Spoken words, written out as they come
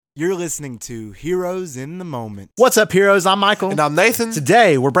You're listening to Heroes in the Moment. What's up, heroes? I'm Michael. And I'm Nathan.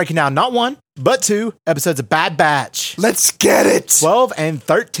 Today, we're breaking down not one, but two episodes of Bad Batch. Let's get it. 12 and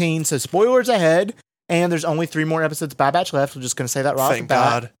 13, so spoilers ahead. And there's only 3 more episodes of Bad Batch left. We're just going to say that right off the Thank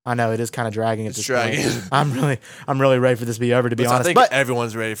bat. God. I know, it is kind of dragging at this dragging. point. I'm really ready for this to be over, to be honest. I think But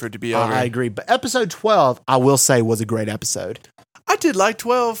everyone's ready for it to be over. I agree. But episode 12, I will say, was a great episode. I did like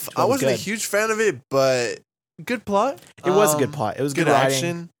 12. I 12 was wasn't a good. huge fan of it, but good plot. It was a good plot. It was good writing.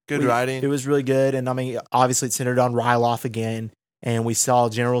 action. Good writing. It was really good. And I mean, obviously, it centered on Ryloth again. And we saw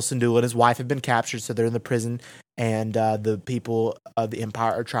General Syndulla and his wife have been captured, so they're in the prison. And the people of the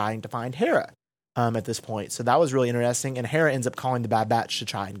Empire are trying to find Hera at this point. So that was really interesting. And Hera ends up calling the Bad Batch to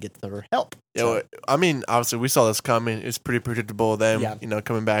try and get their help. Yeah, So, well, I mean, obviously, we saw this coming. It's pretty predictable. Them,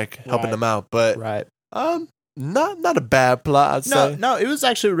 coming back, helping Right. them out. But right. not a bad plot. I'd say. No, it was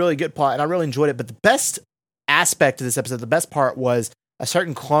actually a really good plot, and I really enjoyed it. But the best aspect of this episode, the best part was a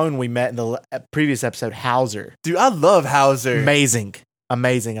certain clone we met in the previous episode, Hauser. Dude, I love Hauser. Amazing. I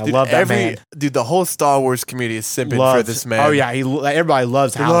Dude, love that man. Dude, the whole Star Wars community is simping for this man. Oh yeah, everybody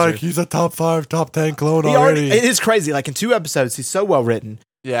loves They're Hauser. like, he's a top 5, top 10 clone He already. It is crazy. Like in 2 episodes, he's so well written.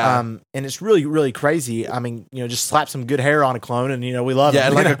 Yeah. And it's really, really crazy. I mean, just slap some good hair on a clone, and we love Yeah, it.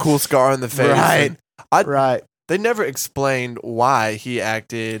 and like a cool scar on the face. Right. And Right. they never explained why he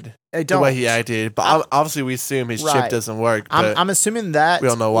acted They the don't. way he acted, but obviously we assume his chip Right. doesn't work. But I'm assuming that we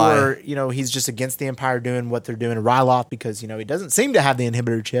don't know why. Or, he's just against the Empire doing what they're doing to Ryloth because, he doesn't seem to have the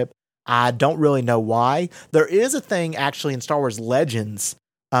inhibitor chip. I don't really know why. There is a thing actually in Star Wars Legends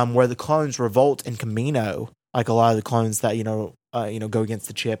where the clones revolt in Camino, like a lot of the clones that, go against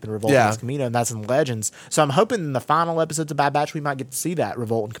the chip and revolt against Camino, and that's in Legends. So I'm hoping in the final episodes of Bad Batch we might get to see that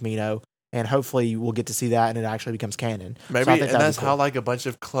revolt in Camino, and hopefully we'll get to see that and it actually becomes canon. maybe, So I think and that'd be that's cool. how like a bunch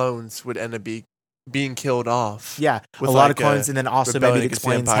of clones would end up being killed off. Yeah, with a lot like of clones, and then also rebellion maybe it against the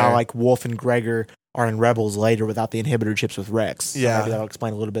explains how Empire. like Wolf and Gregor are in Rebels later without the inhibitor chips with Rex. So Yeah. maybe that'll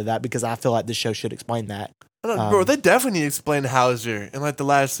explain a little bit of that because I feel like this show should explain that. I don't know, bro, they definitely need to explain Hauser in like the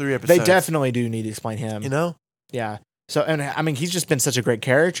last 3 episodes. They definitely do need to explain him. Yeah. So, and I mean, he's just been such a great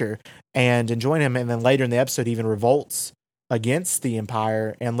character, and enjoying him, and then later in the episode, he even revolts against the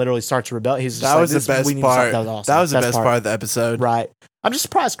Empire and literally starts to rebel. He's just That like, was the best we need to stop. part. That was awesome. That was the best part of the episode. Right. I'm just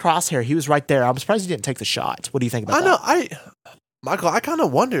surprised Crosshair. He was right there. I'm surprised he didn't take the shot. What do you think about I know. that? Michael, I kind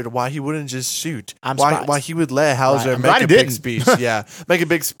of wondered why he wouldn't just shoot. I'm why surprised. he would let Hauser Right. I'm make glad a he big didn't. speech. Yeah, make a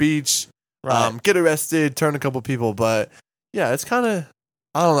big speech. Right. Get arrested, turn a couple people. But yeah, it's kind of,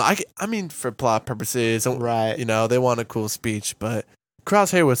 I don't know. I mean, for plot purposes, Right. they want a cool speech, but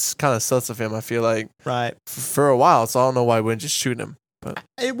Crosshair was kind of sus of him. I feel like Right. for a while, so I don't know why we wouldn't just shoot him. But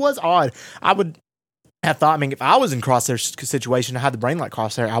It was odd. I would have thought, I mean, if I was in Crosshair's situation, I had the brain like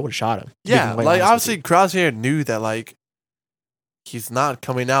Crosshair, I would have shot him. yeah, Being way like honest with obviously Crosshair knew that like he's not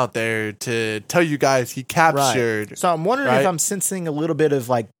coming out there to tell you guys he captured. you. So I'm wondering Right. if I'm sensing a little bit of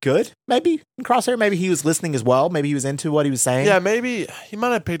like good, maybe in Crosshair. Maybe he was listening as well. Maybe he was into what he was saying. Yeah, maybe he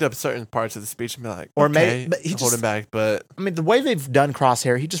might have picked up certain parts of the speech and be like, Or okay, but he hold just- him back. But I mean, the way they've done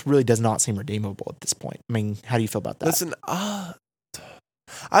Crosshair, he just really does not seem redeemable at this point. I mean, how do you feel about that? listen,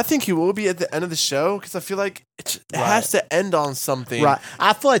 I think he will be at the end of the show because I feel like it has to end on something. Right.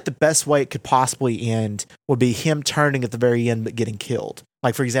 I feel like the best way it could possibly end would be him turning at the very end but getting killed.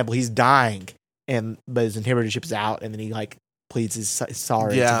 Like, for example, he's dying but his inhibitor chip is out, and then he like pleads his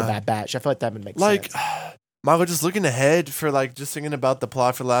sorry to Yeah. the Bad Batch. I feel like that would make Like, sense. Michael, just looking ahead for like just thinking about the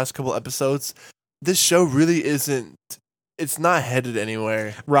plot for the last couple episodes, this show really isn't. It's not headed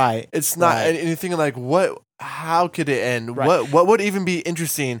anywhere. Right. It's not Right. anything like what. How could it end? Right. What would even be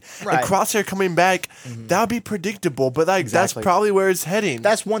interesting? Right. And Crosshair coming back, Mhm. that would be predictable. But like Exactly. that's probably where it's heading.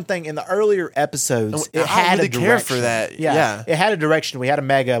 That's one thing in the earlier episodes. And It I had don't really a care direction. for that. Yeah, Yeah. it had a direction. We had a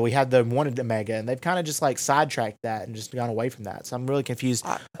mega. We had the wanted a mega, and they've kind of just like sidetracked that and just gone away from that. So I'm really confused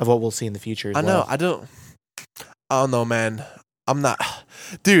of what we'll see in the future. As I know. well. I don't know, man. I'm not,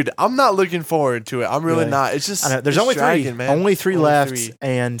 dude. I'm not looking forward to it. I'm really Really? not. It's just I know. There's it's only dragging, three. man. Only three left, 3.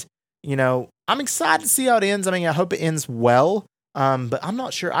 and I'm excited to see how it ends. I mean, I hope it ends well. But I'm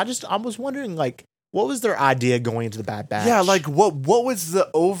not sure. I was wondering, like, what was their idea going into the Bad Batch? Yeah, like what was the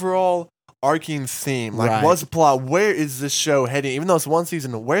overall arcing theme? Like, Right. what's the plot? Where is this show heading? Even though it's one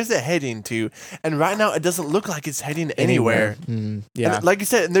season, where's it heading to? And right now, it doesn't look like it's heading anywhere. Yeah, And like you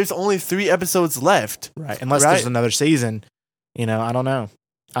said, there's only 3 episodes left. right. Unless right? there's another season. I don't know.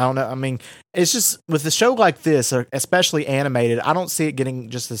 I mean, it's just with a show like this, or especially animated, I don't see it getting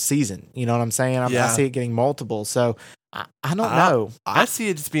just a season. You know what I'm saying? I Yeah. see it getting multiple. So I don't know. I see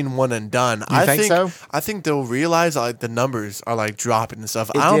it just being one and done. You I think so? I think they'll realize like the numbers are like dropping and stuff.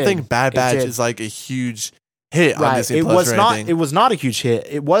 It I don't did. think Bad It Batch did. is like a huge hit on Right. Disney It Plus was or not. anything. It was not a huge hit.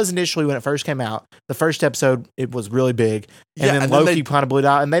 It was initially when it first came out. The first episode, it was really big, and Yeah, then and then Loki they- kind of blew it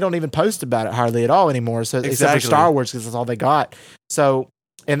out. And they don't even post about it hardly at all anymore. So except Exactly. for Star Wars, because that's all they got. So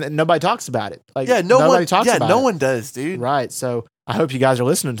and nobody talks about it. Like Yeah, no nobody one. talks Yeah, about no it. one does, dude. Right. So I hope you guys are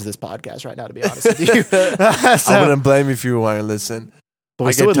listening to this podcast right now. To be honest with you, I so, wouldn't blame you if you want to listen. but we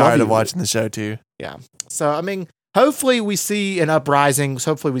I still get would love tired you. of watching the show too. So I mean, hopefully we see an uprising.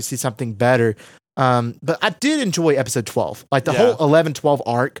 So hopefully we see something better. But I did enjoy episode 12. Like the whole 11-12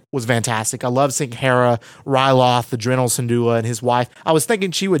 arc was fantastic. I love seeing Hera, Ryloth, the Adrenal Syndulla, and his wife. I was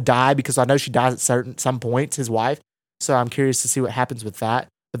thinking she would die because I know she dies at some points, his wife. So I'm curious to see what happens with that.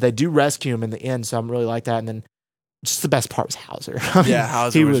 But they do rescue him in the end, so I'm really like that. And then just the best part was Hauser. I mean, Yeah,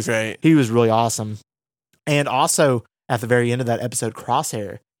 Hauser he was great. He was really awesome. And also at the very end of that episode,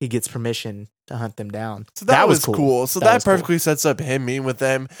 Crosshair, he gets permission to hunt them down. So that was cool. So that was cool. perfectly sets up him meeting with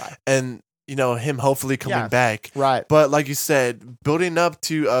them, Right. and him hopefully coming Yeah. back. Right. But like you said, building up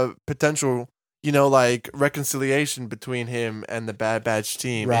to a potential, like reconciliation between him and the Bad Batch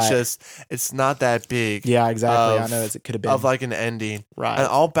team. Right. It's not that big. Yeah, exactly. I of- know as it could have been. Of like an ending. right. And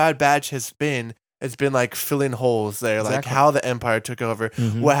all Bad Batch has been, it's been like filling holes there, like Exactly. how the Empire took over,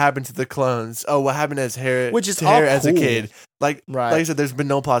 Mhm. what happened to the clones, what happened as Hera, Which is to Hera all as a cool. kid. Like Right. I said, there's been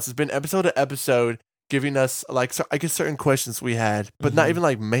no plots. It's been episode to episode, giving us like I guess certain questions we had, but not Mhm. even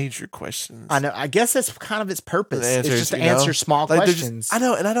like major questions. I know. I guess that's kind of its purpose. The answers, it's just to you know? answer small Like, they're just- questions. I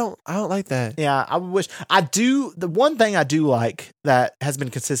know, and I don't like that. Yeah, I wish I do. The one thing I do like that has been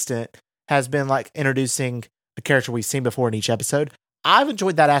consistent has been like introducing a character we've seen before in each episode. I've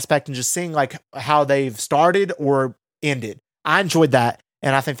enjoyed that aspect and just seeing like how they've started or ended. I enjoyed that,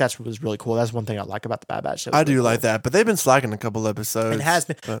 and I think was really cool. That's one thing I like about the Bad Batch show. I do like that, but they've been slacking a couple episodes. It has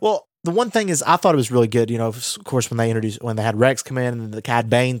been. but- Well, the one thing is, I thought it was really good. Of course, when they had Rex come in and the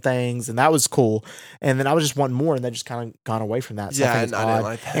Cad Bane things, and that was cool. And then I was just wanting more, and they just kind of gone away from that. So I yeah, think it's and I didn't odd.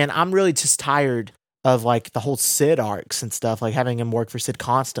 like that. And I'm really just tired of like the whole Sid arcs and stuff, like having him work for Sid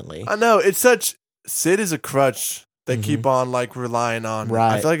constantly. I know Sid is a crutch they Mhm. keep on like relying on. I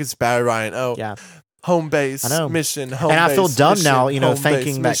Right. feel like it's bad, Ryan. Oh, Yeah. home base I know. mission. Home And I feel base, dumb mission, now, home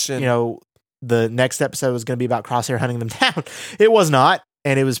thinking base, that mission. the next episode was going to be about Crosshair hunting them down. It was not,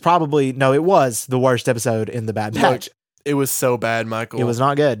 and it was it was the worst episode in the Bad Look, Batch. it was so bad, Michael. It was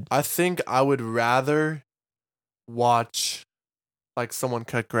not good. I think I would rather watch like someone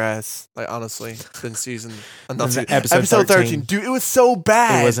cut grass, like honestly, than Than episode 13. Dude, it was so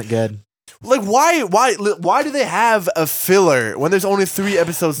bad. It wasn't good. Like why do they have a filler when there's only 3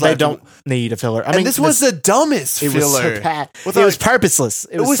 episodes They left? don't need a filler. I mean, this was the dumbest it filler. was so bad. With, It was like- purposeless.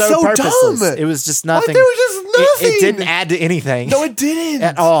 It was was so so purposeless. dumb. It was just Like, nothing. there was just nothing. It didn't add to anything. No, it didn't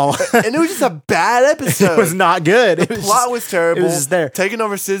at all. and it was just a bad episode. It was not good. The It was plot just- was terrible. It was just there. Taking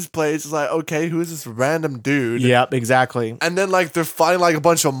over Sid's place is like, okay, who's this random dude? Yep, exactly. And then like they're fighting like a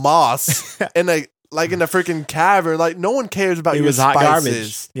bunch of moss in in a freaking cavern. Like no one cares about It your was hot spices.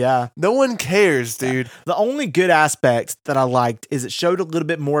 garbage. Yeah. No one cares, dude. The only good aspect that I liked is it showed a little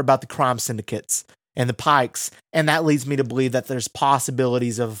bit more about the crime syndicates and the Pikes, and that leads me to believe that there's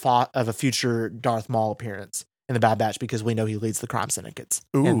possibilities of a future Darth Maul appearance in the Bad Batch because we know he leads the crime syndicates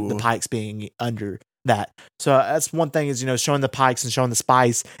and the Ooh. Pikes being under that. So that's one thing is showing the Pikes and showing the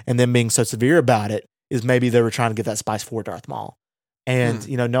spice and then being so severe about it is maybe they were trying to get that spice for Darth Maul. And,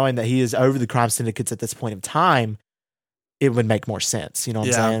 knowing that he is over the crime syndicates at this point in time, it would make more sense. You know what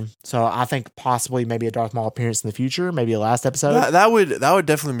Yeah. I'm saying? So I think possibly maybe a Darth Maul appearance in the future, maybe a last episode. That would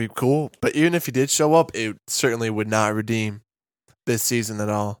definitely be cool. But even if he did show up, it certainly would not redeem this season at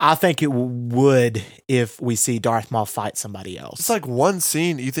all. I think it would if we see Darth Maul fight somebody else. It's like one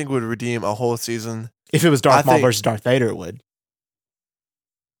scene you think would redeem a whole season. If it was Darth I Maul think- versus Darth Vader, it would.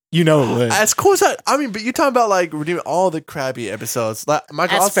 It would. As cool as I mean, but you're talking about like redeeming all the crappy episodes. Like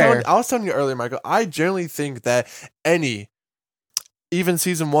Michael, That's fair. I was telling you earlier, Michael. I generally think that even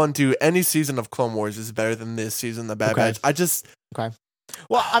season 1 to any season of Clone Wars is better than this season, the Bad Okay. Batch. I just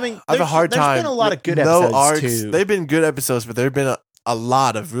Well, I mean, I have a hard time. There's been a lot of with good no episodes arcs. too. They've been good episodes, but there've been a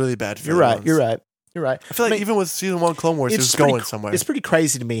lot of really bad. You're right. ones. You're right. You're right. I feel like I mean, even with season 1 Clone Wars, it was pretty going cr- somewhere. It's pretty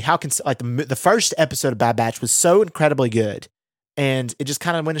crazy to me how can like the first episode of Bad Batch was so incredibly good, and it just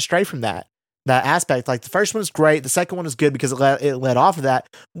kind of went astray from that aspect. Like the first one was great, the second one was good because it led off of that.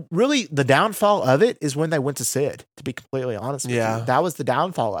 Really, the downfall of it is when they went to Sid. To be completely honest, with Yeah. you. That was the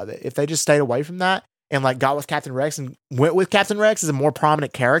downfall of it. If they just stayed away from that and like got with Captain Rex and went with Captain Rex as a more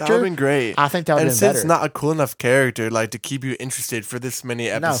prominent That would have character, been great. I think that would And have been Sid's better. not a cool enough character like to keep you interested for this many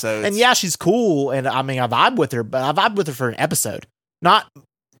No. episodes. And yeah, she's cool, and I mean, I vibe with her, but I vibe with her for an episode, not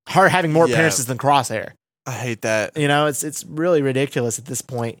her having more Yeah. appearances than Crosshair. I hate that. It's really ridiculous at this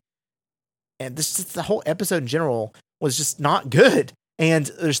point. and the whole episode in general was just not good. And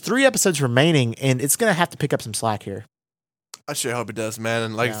there's 3 episodes remaining, and it's gonna have to pick up some slack here. I sure hope it does, man.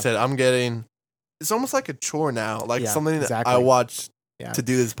 And like Yeah. I said, it's almost like a chore now, like Yeah, something exactly. that I watch Yeah. to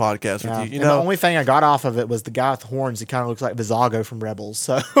do this podcast Yeah. with you. You And the know, only thing I got off of it was the guy with horns. He kind of looks like Vizago from Rebels.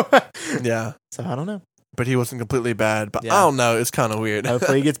 So, yeah. so I don't know. But he wasn't completely bad. But Yeah. I don't know. It's kind of weird.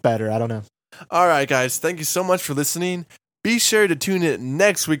 Hopefully he gets better. I don't know. All right, guys. Thank you so much for listening. Be sure to tune in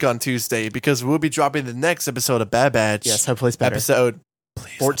next week on Tuesday because we'll be dropping the next episode of Bad Batch. Yes, hopefully it's better. Episode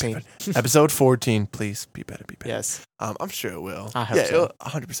please, 14. Episode 14. Please be better. Be better. Yes. I'm sure it will. I hope so. It'll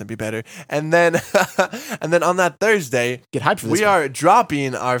 100% be better. And then, and then on that Thursday, Get hyped for this. we one. are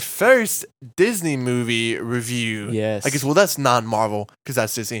dropping our first Disney movie review. Yes. I guess. Well, that's non-Marvel because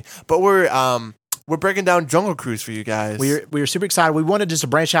that's Disney. But we're breaking down Jungle Cruise for you guys. We are super excited. We wanted just to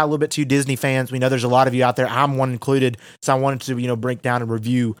branch out a little bit to Disney fans. We know there's a lot of you out there. I'm one included. So I wanted to, break down and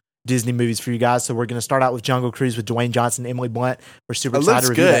review Disney movies for you guys. So we're going to start out with Jungle Cruise with Dwayne Johnson and Emily Blunt. We're super It excited looks to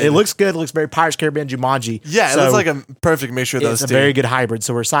review good. that. It looks good. It looks very Pirates Caribbean Jumanji. Yeah, it So looks like a perfect mixture of those it's two. a very good hybrid.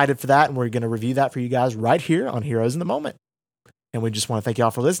 So we're excited for that. And we're going to review that for you guys right here on Heroes in the Moment. And we just want to thank y'all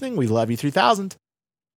for listening. We love you 3000.